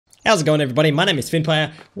How's it going, everybody? My name is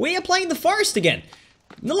Fynnpire. We are playing the forest again.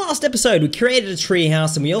 In the last episode, we created a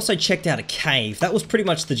treehouse and we also checked out a cave. That was pretty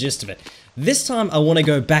much the gist of it. This time, I want to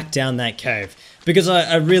go back down that cave because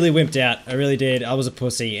I really wimped out. I really did. I was a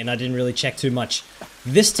pussy and I didn't really check too much.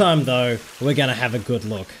 This time, though, we're going to have a good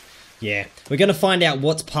look. Yeah, we're going to find out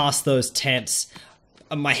what's past those tents.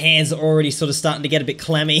 My hands are already sort of starting to get a bit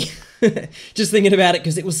clammy. Just thinking about it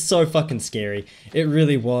because it was so fucking scary. It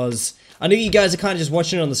really was. I know you guys are kind of just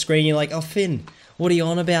watching it on the screen. You're like, oh, Finn, what are you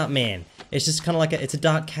on about, man? It's just kind of like it's a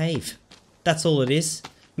dark cave. That's all it is.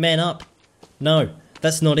 Man up. No,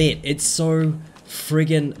 that's not it. It's so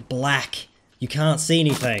friggin' black. You can't see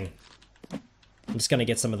anything. I'm just going to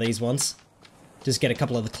get some of these ones. Just get a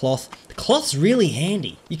couple of the cloth. The cloth's really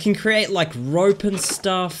handy. You can create like rope and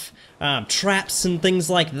stuff, traps and things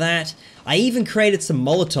like that. I even created some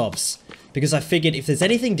Molotovs because I figured if there's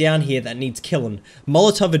anything down here that needs killing,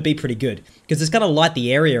 Molotov would be pretty good because it's going to light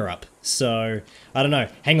the area up. So, I don't know.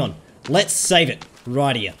 Hang on. Let's save it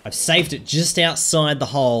right here. I've saved it just outside the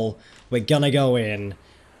hole. We're gonna go in.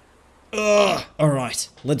 Ugh. Alright,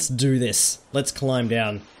 let's do this. Let's climb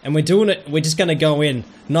down. And we're doing it, we're just gonna go in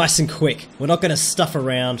nice and quick. We're not gonna stuff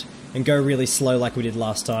around and go really slow like we did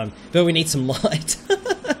last time. But we need some light.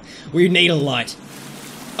 We need a light.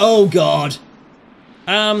 Oh god.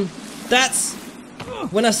 That's...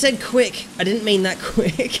 When I said quick, I didn't mean that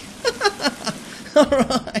quick.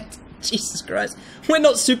 Alright. Jesus Christ. We're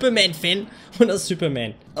not Superman, Finn. We're not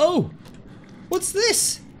Superman. Oh! What's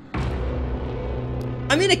this?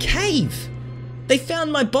 I'm in a cave. They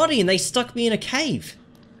found my body and they stuck me in a cave.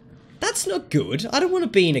 That's not good. I don't want to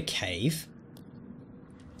be in a cave.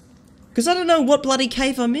 Because I don't know what bloody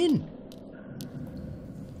cave I'm in.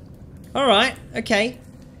 Alright, okay.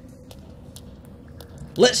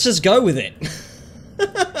 Let's just go with it.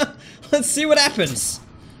 Let's see what happens.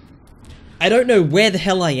 I don't know where the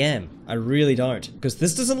hell I am. I really don't. Because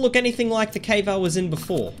this doesn't look anything like the cave I was in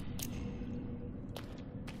before.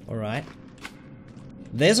 Alright.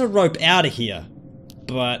 There's a rope out of here.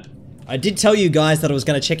 But I did tell you guys that I was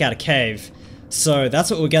going to check out a cave. So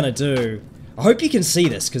that's what we're going to do. I hope you can see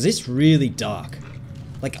this because it's really dark.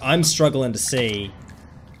 Like I'm struggling to see.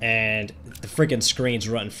 And the friggin' screen's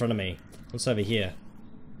right in front of me. What's over here?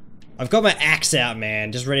 I've got my axe out,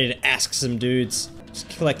 man. Just ready to ask some dudes. Just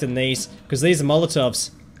collecting these. Because these are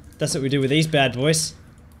Molotovs. That's what we do with these bad boys.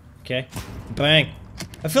 Okay. Bang.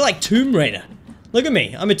 I feel like Tomb Raider. Look at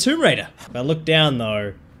me. I'm a Tomb Raider. If I look down,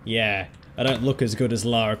 though, yeah. I don't look as good as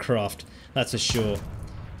Lara Croft. That's for sure.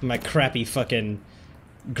 My crappy fucking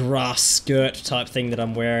grass skirt type thing that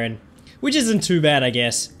I'm wearing. Which isn't too bad, I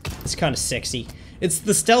guess. It's kind of sexy. It's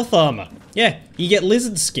the stealth armor. Yeah. You get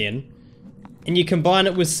lizard skin. And you combine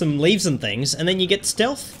it with some leaves and things. And then you get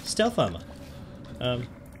stealth armor. Did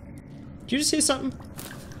you just hear something?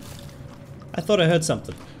 I thought I heard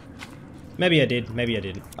something. Maybe I did, maybe I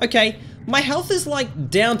didn't. Okay, my health is like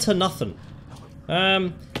down to nothing.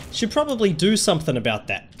 Should probably do something about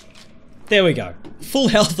that. There we go. Full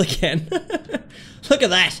health again. Look at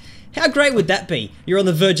that. How great would that be? You're on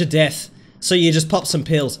the verge of death, so you just pop some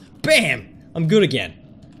pills. Bam! I'm good again.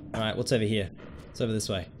 Alright, what's over here? It's over this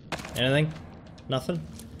way. Anything? Nothing?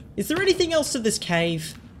 Is there anything else to this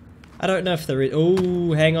cave? I don't know if there is.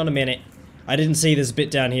 Oh, hang on a minute. I didn't see this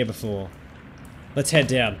bit down here before. Let's head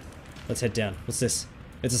down. Let's head down. What's this?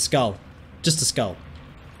 It's a skull. Just a skull.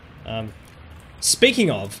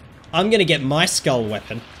 Speaking of, I'm gonna get my skull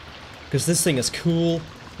weapon. Because this thing is cool.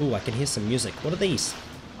 Ooh, I can hear some music. What are these?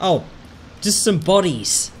 Oh, just some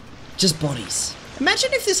bodies. Just bodies. Imagine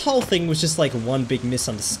if this whole thing was just like one big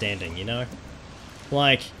misunderstanding, you know?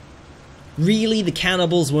 Like, really the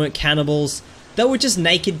cannibals weren't cannibals. They were just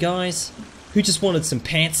naked guys who just wanted some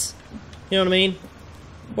pants. You know what I mean?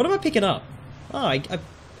 What am I picking up? Oh, I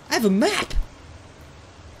have a map.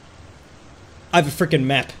 I have a freaking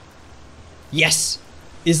map. Yes.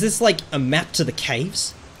 Is this like a map to the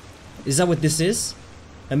caves? Is that what this is?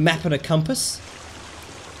 A map and a compass?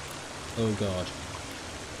 Oh god.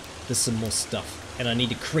 There's some more stuff. And I need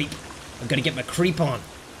to creep. I've got to get my creep on.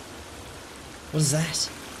 What is that?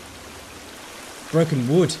 Broken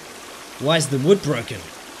wood. Why is the wood broken?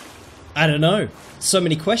 I don't know. So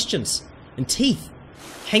many questions. And teeth.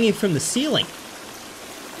 Hanging from the ceiling.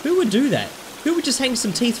 Who would do that? Who would just hang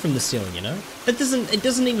some teeth from the ceiling, you know? It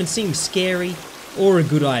doesn't even seem scary or a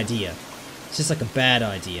good idea. It's just like a bad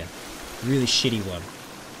idea. Really shitty one.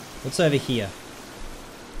 What's over here?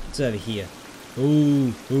 What's over here?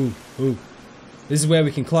 Ooh, ooh, ooh. This is where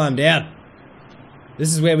we can climb down.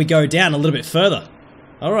 This is where we go down a little bit further.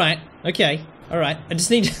 Alright, okay, alright. I just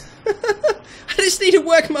need to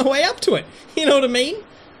work my way up to it. You know what I mean?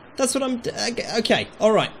 That's what I'm... Okay,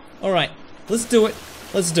 alright. Alright, let's do it.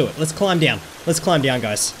 Let's do it. Let's climb down. Let's climb down,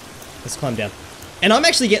 guys. Let's climb down. And I'm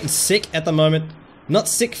actually getting sick at the moment. Not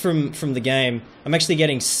sick from the game. I'm actually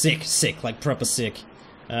getting sick, like proper sick.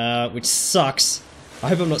 Which sucks. I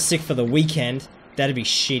hope I'm not sick for the weekend. That'd be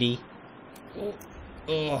shitty. Oh.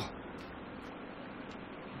 Oh.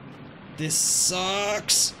 This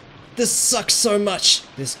sucks. This sucks so much.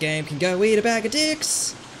 This game can go eat a bag of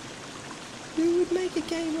dicks. Who would make a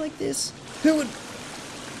game like this? Who would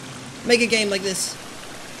make a game like this?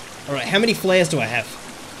 Alright, how many flares do I have?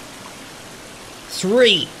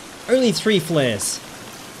 3! Only 3 flares.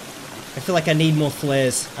 I feel like I need more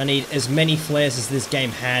flares. I need as many flares as this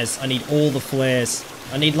game has. I need all the flares.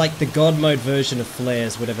 I need like the God mode version of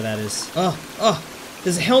flares, whatever that is. Oh,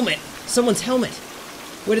 there's a helmet. Someone's helmet.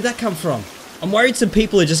 Where did that come from? I'm worried some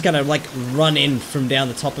people are just gonna like run in from down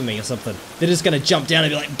the top of me or something. They're just gonna jump down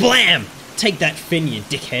and be like, BLAM! Take that, Finn, you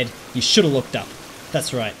dickhead. You should have looked up.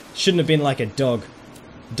 That's right. Shouldn't have been like a dog.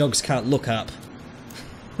 Dogs can't look up.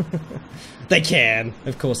 They can.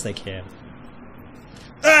 Of course they can.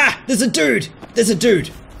 Ah! There's a dude! There's a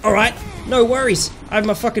dude! Alright, no worries. I have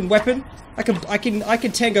my fucking weapon. I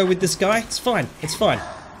can tango with this guy. It's fine. It's fine.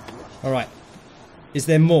 Alright. Is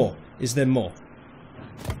there more? Is there more?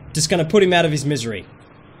 Just gonna put him out of his misery.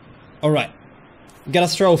 Alright. I'm gonna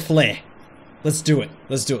throw a flare. Let's do it.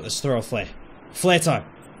 Let's do it. Let's throw a flare. Flare time.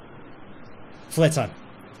 Flare time.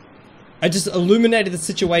 I just illuminated the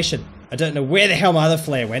situation. I don't know where the hell my other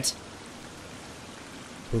flare went.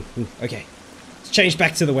 Ooh, okay. Let's change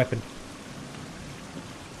back to the weapon.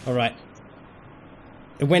 Alright.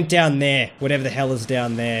 It went down there. Whatever the hell is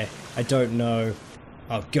down there. I don't know.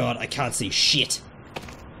 Oh god, I can't see shit.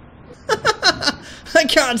 I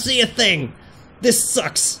can't see a thing. This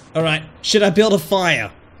sucks. Alright, should I build a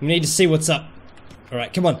fire? We need to see what's up.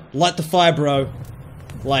 Alright, come on. Light the fire, bro.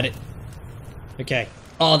 Light it. Okay.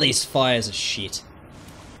 Oh, these fires are shit.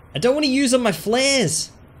 I don't want to use on my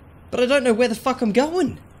flares. But I don't know where the fuck I'm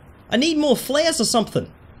going. I need more flares or something.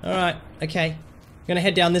 Alright, okay. I'm gonna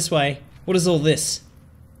head down this way. What is all this?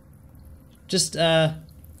 Just, oh,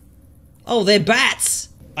 they're bats!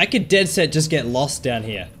 I could dead set just get lost down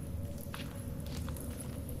here.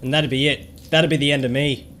 And that'd be it. That'd be the end of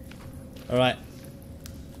me. Alright.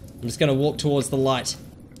 I'm just gonna walk towards the light.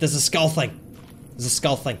 There's a skull thing. There's a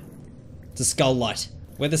skull thing. It's a skull light.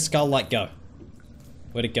 Where'd the skull light go?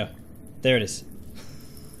 Where'd it go? There it is.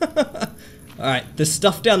 Alright, there's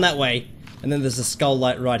stuff down that way, and then there's a skull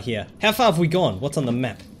light right here. How far have we gone? What's on the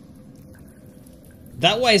map?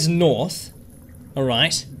 That way's north.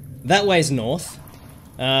 Alright. That way's north.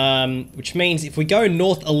 Which means if we go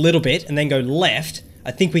north a little bit and then go left,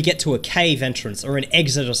 I think we get to a cave entrance or an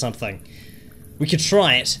exit or something. We could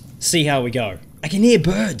try it, see how we go. I can hear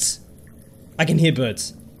birds. I can hear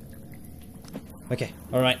birds. Okay,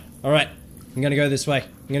 alright, alright. I'm gonna go this way.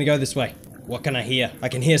 I'm gonna go this way. What can I hear? I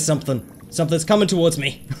can hear something. Something's coming towards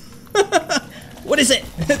me. What is it?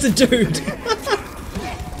 It's a dude.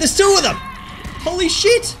 There's 2 of them. Holy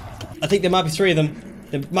shit. I think there might be 3 of them.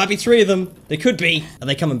 There might be 3 of them. There could be. Are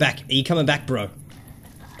they coming back? Are you coming back, bro?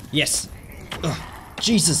 Yes. Ugh.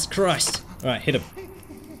 Jesus Christ. Alright, hit him.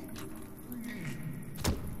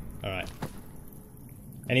 Alright.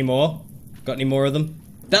 Any more? Got any more of them?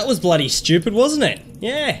 That was bloody stupid, wasn't it?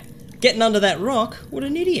 Yeah. Getting under that rock. What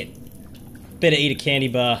an idiot. Better eat a candy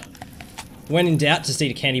bar. When in doubt, just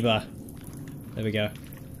eat a candy bar. There we go.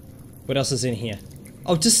 What else is in here?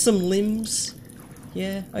 Oh, just some limbs.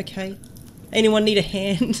 Yeah, okay. Anyone need a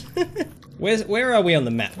hand? Where are we on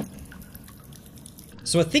the map?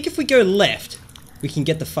 So I think if we go left, we can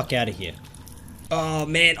get the fuck out of here. Oh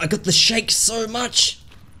man, I got the shakes so much.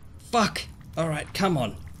 Fuck. Alright, come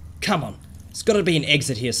on. Come on. There's gotta be an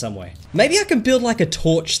exit here somewhere. Maybe I can build like a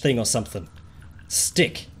torch thing or something.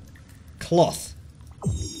 Stick. Cloth.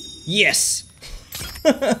 Yes!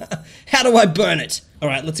 How do I burn it?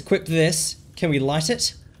 Alright, let's equip this. Can we light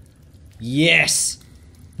it? Yes!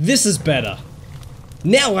 This is better.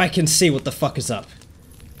 Now I can see what the fuck is up.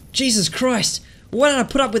 Jesus Christ! Why did I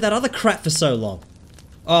put up with that other crap for so long?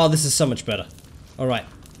 Oh, this is so much better. Alright.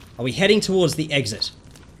 Are we heading towards the exit?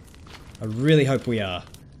 I really hope we are.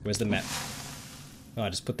 Where's the map? Oh, I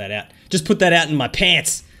just put that out. Just put that out in my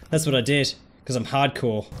pants! That's what I did. Because I'm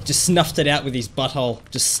hardcore. Just snuffed it out with his butthole.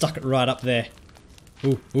 Just stuck it right up there.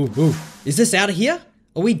 Ooh, ooh, ooh. Is this out of here?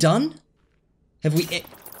 Are we done? Have we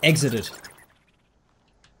exited?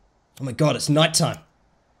 Oh my god, it's nighttime.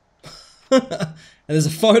 And there's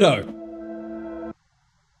a photo.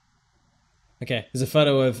 Okay, there's a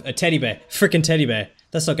photo of a teddy bear. Frickin' teddy bear.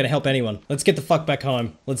 That's not gonna help anyone. Let's get the fuck back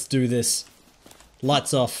home. Let's do this.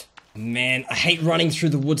 Lights off. Man, I hate running through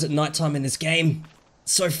the woods at nighttime in this game.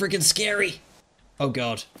 So freaking scary. Oh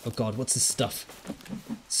god, what's this stuff?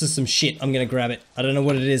 This is some shit. I'm gonna grab it. I don't know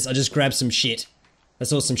what it is. I just grabbed some shit. I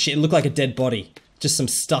saw some shit. It looked like a dead body. Just some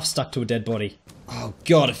stuff stuck to a dead body. Oh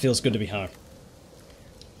god, it feels good to be home.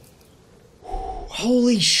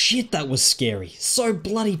 Holy shit, that was scary. So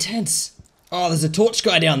bloody tense. Oh, there's a torch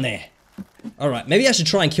guy down there. Alright, maybe I should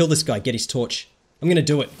try and kill this guy, get his torch. I'm gonna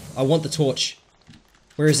do it. I want the torch.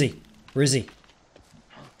 Where is he? Where is he?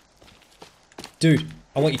 Dude,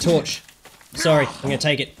 I want your torch. Sorry, I'm gonna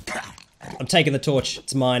take it. I'm taking the torch.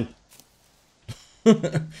 It's mine.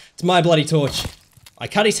 It's my bloody torch. I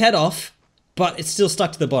cut his head off, but it's still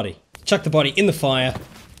stuck to the body. Chuck the body in the fire.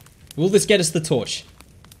 Will this get us the torch?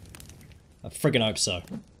 I friggin' hope so.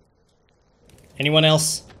 Anyone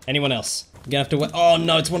else? Anyone else? I'm gonna have to wait. Oh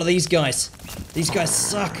no, it's one of these guys. These guys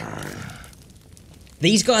suck.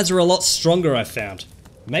 These guys are a lot stronger, I found.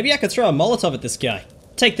 Maybe I could throw a Molotov at this guy.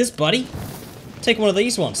 Take this, buddy. Take one of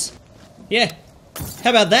these ones. Yeah. How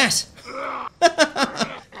about that?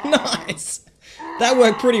 Nice. That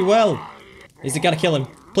worked pretty well. Is it gonna kill him?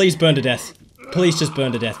 Please burn to death. Please just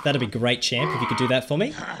burn to death. That'd be great, champ, if you could do that for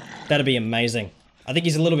me. That'd be amazing. I think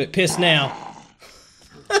he's a little bit pissed now.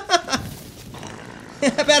 How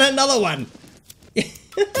about another one? He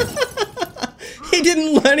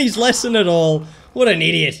didn't learn his lesson at all. What an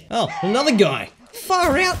idiot. Oh, another guy.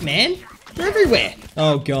 Far out, man. They're everywhere.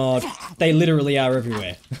 Oh god. They literally are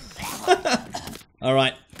everywhere.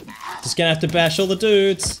 Alright. Just gonna have to bash all the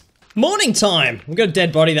dudes. Morning time! We've got a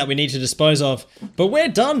dead body that we need to dispose of. But we're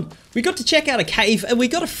done. We got to check out a cave and we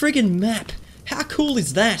got a friggin' map. How cool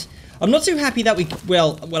is that? I'm not too happy that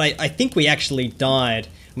I think we actually died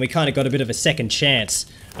and we kind of got a bit of a second chance.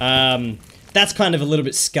 That's kind of a little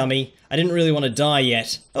bit scummy. I didn't really want to die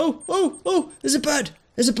yet. Oh, there's a bird.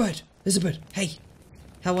 There's a bird. There's a bird. Hey,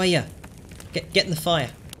 how are ya? Get in the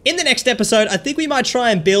fire. In the next episode, I think we might try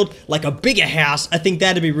and build like a bigger house. I think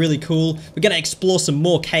that'd be really cool. We're gonna explore some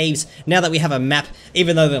more caves now that we have a map,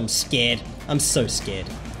 even though I'm scared. I'm so scared.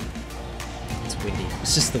 It's windy.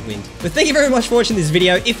 It's just the wind. But thank you very much for watching this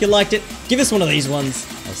video. If you liked it, give us one of these ones.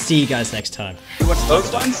 I'll see you guys next time. You want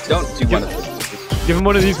those ones? Don't do one of those. Give him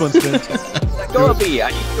one of these ones, Ben. Let go of me. I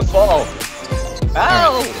need to fall.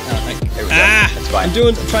 Ow! That's fine.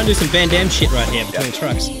 I'm trying to do some Van Damme shit right here between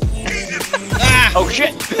trucks. Oh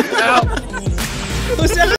shit! Ow! Was that